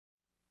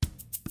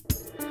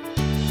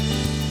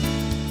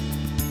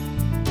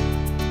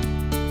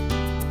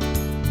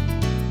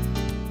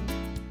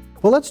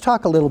Well, let's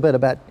talk a little bit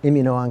about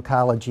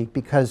immuno-oncology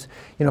because,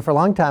 you know, for a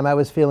long time I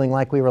was feeling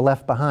like we were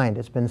left behind.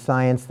 It's been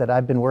science that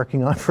I've been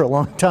working on for a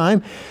long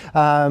time.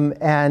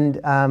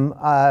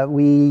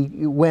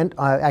 We went,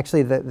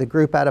 actually the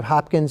group out of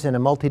Hopkins in a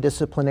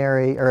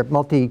multidisciplinary or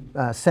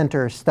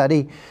multi-center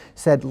study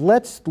said,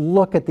 let's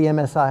look at the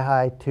MSI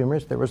high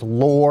tumors. There was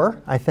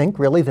lore, I think,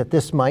 really, that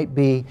this might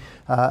be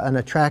an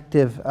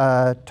attractive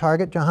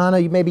target. Johanna,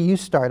 maybe you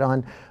start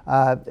on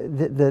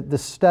the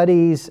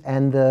studies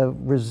and the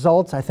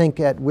results. I think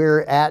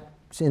we're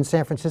in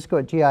San Francisco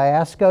at GI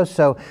ASCO,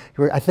 so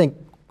I think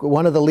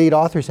one of the lead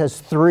authors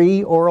has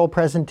 3 oral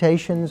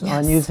presentations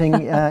on using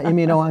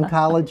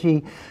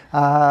immuno-oncology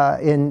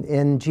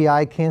in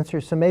GI cancer.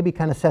 So maybe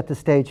kind of set the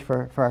stage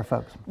for our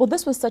folks. Well,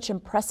 this was such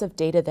impressive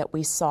data that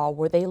we saw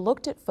where they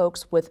looked at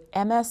folks with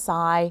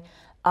MSI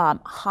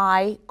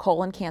high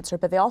colon cancer,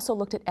 but they also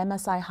looked at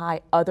MSI high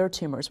other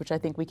tumors, which I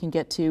think we can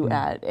get to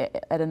at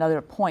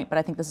another point, but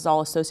I think this is all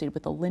associated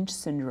with the Lynch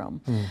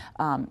syndrome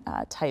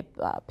type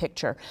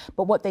picture.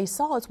 But what they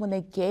saw is when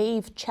they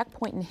gave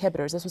checkpoint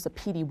inhibitors, this was a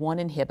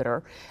PD-1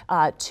 inhibitor,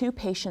 to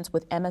patients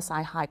with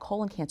MSI high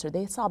colon cancer,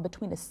 they saw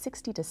between a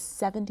 60 to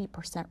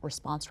 70%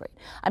 response rate.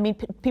 I mean,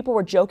 people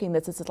were joking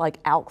that this is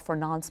like ALK for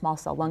non-small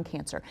cell lung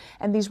cancer,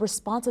 and these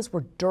responses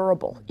were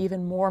durable,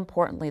 even more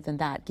importantly than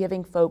that,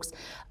 giving folks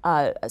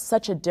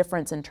such a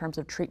difference in terms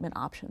of treatment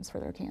options for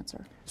their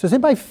cancer. So has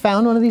anybody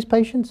found one of these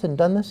patients and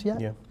done this yet?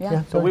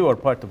 Yeah. So we were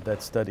part of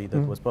that study that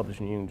was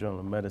published in the New England Journal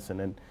of Medicine,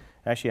 and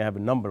actually I have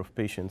a number of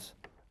patients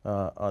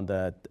on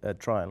that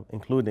trial,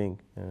 including,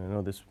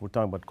 we're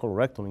talking about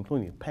colorectal,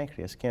 including a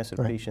pancreas cancer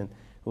patient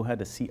who had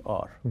a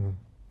CR.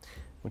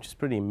 Which is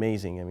pretty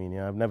amazing. I mean,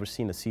 I've never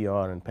seen a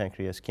CR in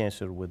pancreas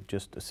cancer with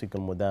just a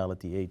single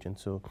modality agent.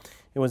 So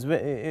it was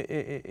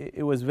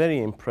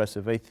very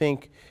impressive. I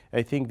think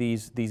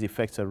these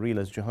effects are real,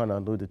 as Johanna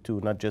alluded to.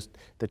 Not just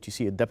that you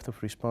see a depth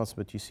of response,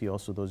 but you see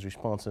also those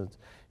responses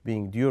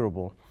being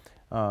durable.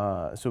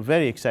 So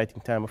very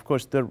exciting time. Of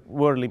course, there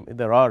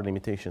are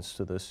limitations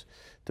to this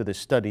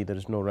study. There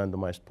is no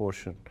randomized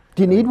portion.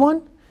 Do you need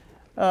one?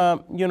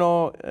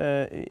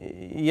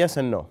 Yes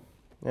and no.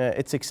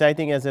 It's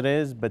exciting as it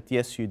is, but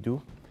yes, you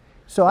do.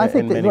 So I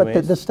think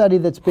that the study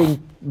that's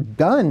being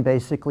done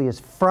basically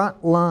is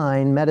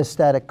frontline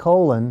metastatic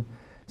colon,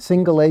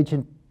 single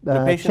agent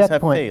the patients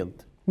checkpoint. Have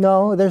failed.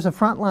 No, there's a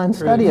frontline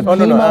study of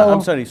chemo. No,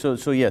 I'm sorry. So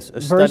yes,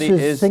 a study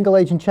is single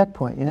agent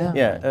checkpoint.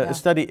 A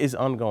study is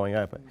ongoing.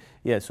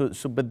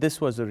 But this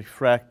was a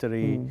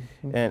refractory,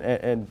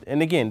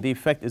 and again, the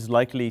effect is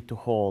likely to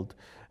hold,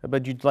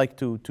 but you'd like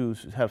to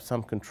have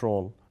some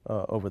control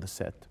over the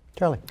set.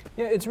 Charlie.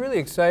 Yeah, it's really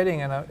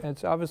exciting and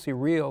it's obviously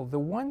real. The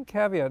one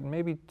caveat, and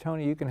maybe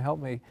Tony you can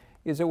help me,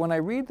 is that when I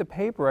read the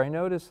paper I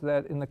noticed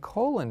that in the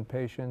colon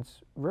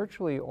patients,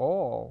 virtually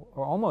all,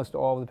 or almost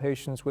all of the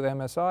patients with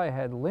MSI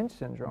had Lynch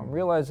syndrome,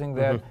 realizing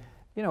that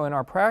in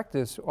our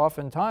practice,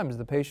 oftentimes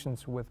the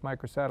patients with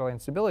microsatellite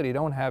instability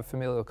don't have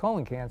familial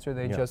colon cancer,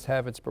 they just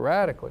have it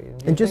sporadically.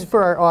 And just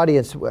for our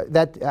audience,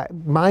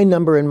 my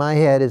number in my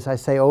head is I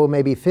say,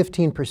 maybe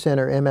 15%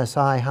 are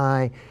MSI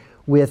high,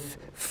 with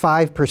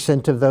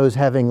 5% of those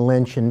having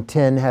Lynch and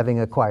 10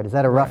 having acquired. Is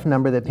that a rough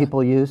number that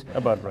people use?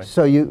 About right.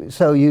 So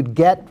you'd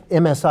get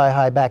MSI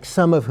high back,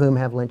 some of whom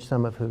have Lynch,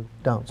 some of whom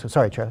don't. So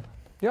sorry, Charlie.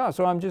 Yeah,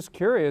 so I'm just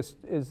curious,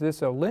 is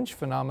this a Lynch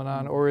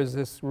phenomenon or is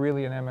this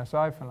really an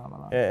MSI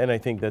phenomenon? And I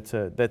think that's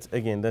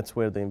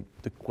where the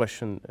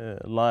question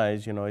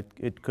lies.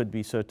 It could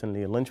be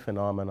certainly a Lynch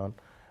phenomenon,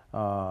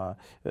 but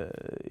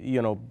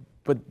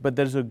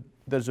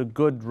there's a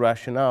good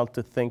rationale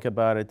to think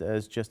about it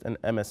as just an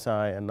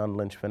MSI and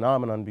non-Lynch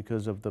phenomenon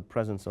because of the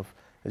presence of,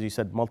 as you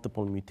said,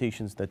 multiple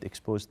mutations that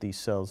expose these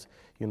cells,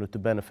 to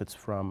benefits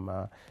from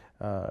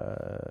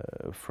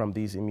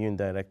these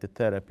immune-directed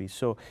therapies.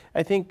 So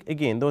I think,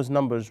 again, those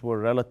numbers were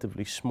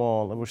relatively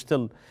small, and we're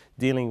still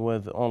dealing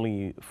with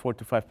only 4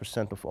 to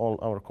 5% of all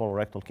our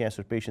colorectal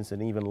cancer patients,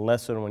 and even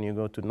lesser when you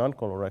go to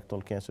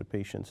non-colorectal cancer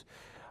patients.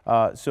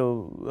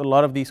 So a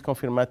lot of these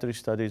confirmatory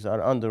studies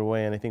are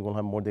underway, and I think we'll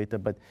have more data.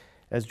 But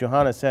as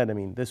Johanna said, I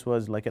mean, this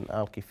was like an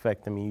ALK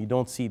effect. I mean, you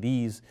don't see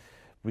these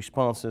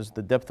responses,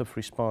 the depth of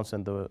response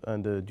and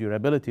the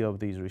durability of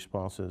these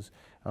responses,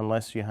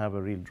 unless you have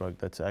a real drug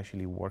that's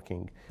actually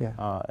working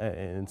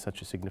in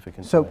such a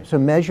significant way. So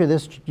measure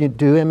this, you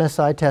do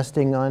MSI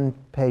testing on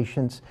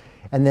patients,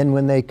 and then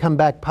when they come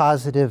back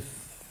positive,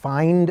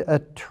 find a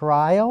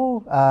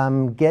trial,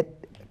 get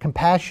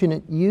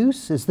compassionate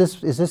use. Is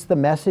this the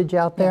message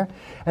out there?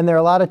 And there are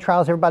a lot of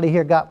trials. Everybody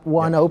here got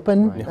one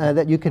open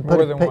that you could put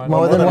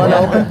more than one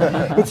open.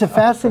 It's a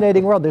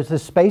fascinating world. There's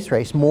this space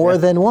race, more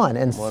than one,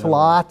 and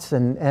slots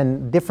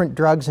and different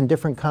drugs and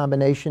different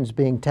combinations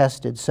being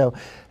tested. So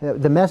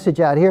the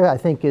message out here, I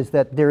think, is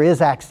that there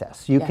is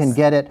access. You can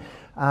get it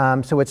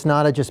So it's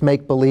not a just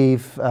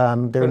make-believe,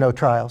 there are no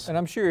trials. And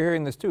I'm sure you're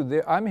hearing this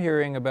too. I'm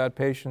hearing about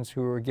patients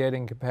who are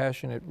getting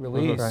compassionate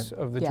release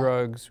of the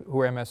drugs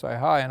who are MSI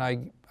high,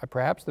 and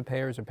perhaps the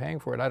payers are paying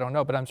for it. I don't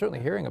know, but I'm certainly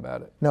hearing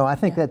about it. No, I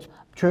think that's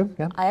true.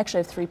 Yeah. I actually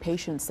have 3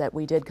 patients that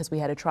we did because we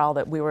had a trial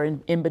that we were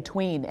in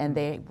between, and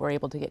they were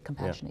able to get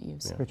compassionate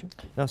use. Richard?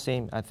 No,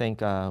 same. I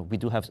think we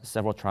do have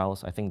several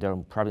trials. I think there are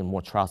probably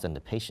more trials than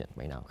the patient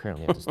right now,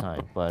 currently at this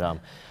time. But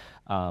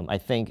I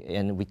think,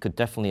 and we could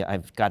definitely,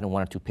 I've gotten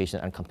 1 or 2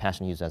 patients on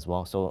compassionate use as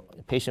well. So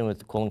a patient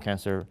with colon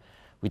cancer,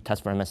 we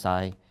test for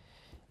MSI.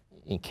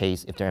 In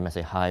case, if they're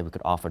MSI high, we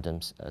could offer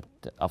them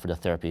offer the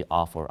therapy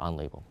off or on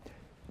label.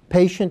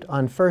 Patient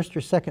on first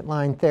or second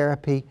line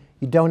therapy,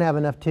 you don't have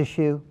enough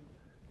tissue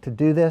to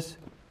do this,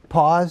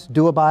 pause,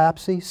 do a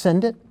biopsy,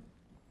 send it?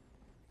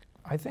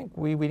 I think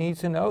we need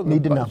to know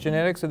Need to know.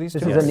 genetics of these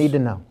This tumors. is a need to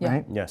know, Yeah.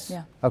 right? Yes.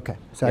 Yeah. Okay,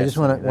 so I Yes, just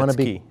want to that's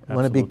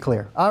be key.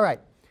 clear. All right.